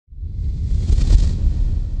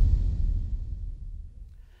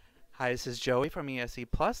Hi, this is Joey from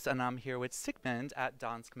ESCplus, and I'm here with Sigmund at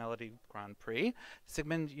Dansk Melodi Grand Prix.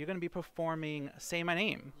 Sigmund, you're going to be performing Say My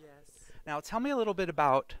Name. Yes. Now, tell me a little bit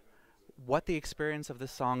about what the experience of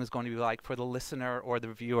this song is going to be like for the listener or the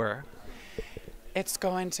viewer. It's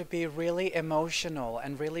going to be really emotional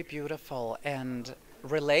and really beautiful and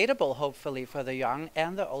relatable, hopefully, for the young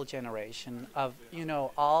and the old generation of,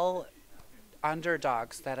 all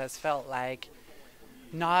underdogs that has felt like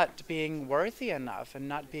not being worthy enough and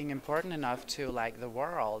not being important enough to like the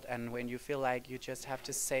world. And when you feel like you just have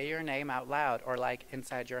to say your name out loud or like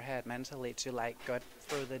inside your head mentally to like go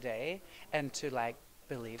through the day and to like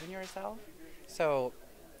believe in yourself. So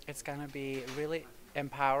it's gonna be really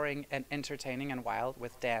empowering and entertaining and wild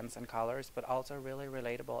with dance and colors, but also really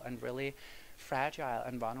relatable and really fragile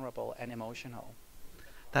and vulnerable and emotional.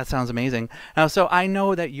 That sounds amazing. Now, so I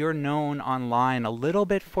know that you're known online a little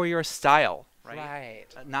bit for your style, right?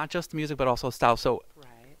 Right. Not just music, but also style. So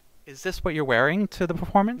Right. is this what you're wearing to the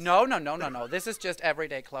performance? No. This is just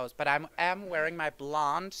everyday clothes. But I'm wearing my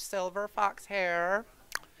blonde silver fox hair.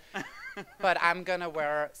 But I'm gonna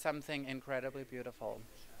wear something incredibly beautiful,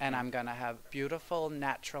 and I'm gonna have beautiful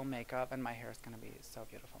natural makeup, and my hair is gonna be so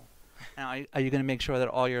beautiful. Now, are you going to make sure that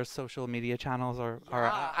all your social media channels are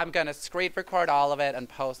I'm gonna screen record all of it and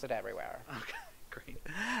post it everywhere. Okay, great.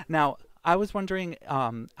 Now, I was wondering,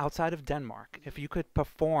 outside of Denmark, if you could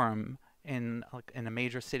perform in in a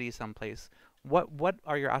major city someplace, what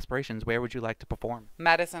are your aspirations? Where would you like to perform?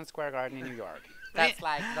 Madison Square Garden in New York. That's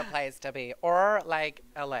like the place to be, or like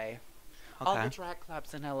LA. All the drag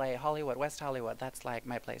clubs in LA, Hollywood, West Hollywood. That's like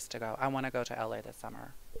my place to go. I want to go to LA this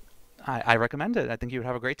summer. I recommend it. I think you would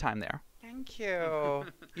have a great time there. Thank you.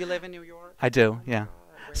 You live in New York? I do, yeah.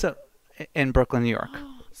 So, in Brooklyn, New York.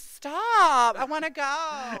 Stop! I want to go.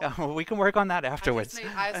 Yeah, well, we can work on that afterwards. I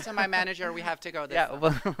just made eyes to my manager. We have to go this Yeah. summer.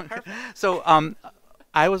 Well, Perfect. so,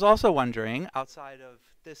 I was also wondering, outside of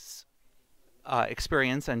this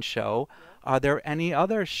experience and show, are there any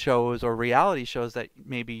other shows or reality shows that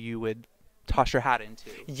maybe you would toss your hat into?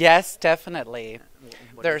 Yes, definitely. What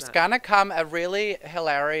is There's that? gonna come a really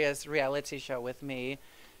hilarious reality show with me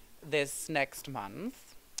this next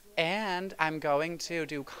month. And I'm going to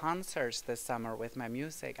do concerts this summer with my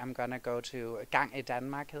music. I'm gonna go to Gang i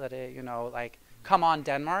Danmark, hedder det, like Come On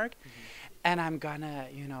Denmark. And I'm gonna,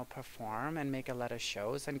 perform and make a lot of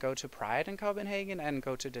shows and go to Pride in Copenhagen and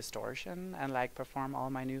go to Distortion and like perform all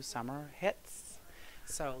my new summer hits.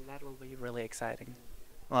 So that will be really exciting.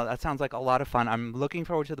 Well, that sounds like a lot of fun. I'm looking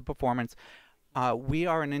forward to the performance. We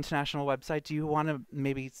are an international website. Do you want to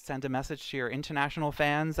maybe send a message to your international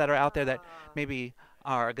fans that are out there that maybe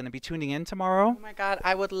are going to be tuning in tomorrow? Oh my God,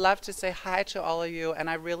 I would love to say hi to all of you, and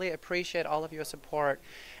I really appreciate all of your support.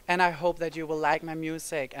 And I hope that you will like my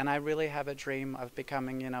music, and I really have a dream of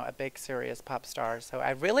becoming, a big, serious pop star. So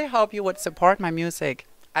I really hope you would support my music.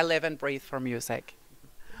 I live and breathe for music.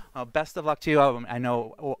 Well, best of luck to you. I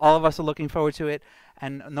know all of us are looking forward to it.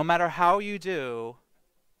 And no matter how you do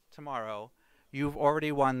tomorrow, you've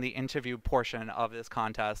already won the interview portion of this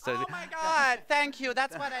contest. Oh my God, thank you.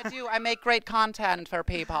 That's what I do. I make great content for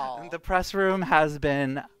people. The press room has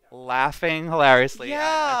been laughing hilariously.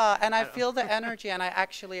 Yeah, and I feel the energy, and I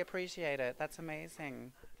actually appreciate it. That's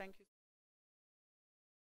amazing. Thank you.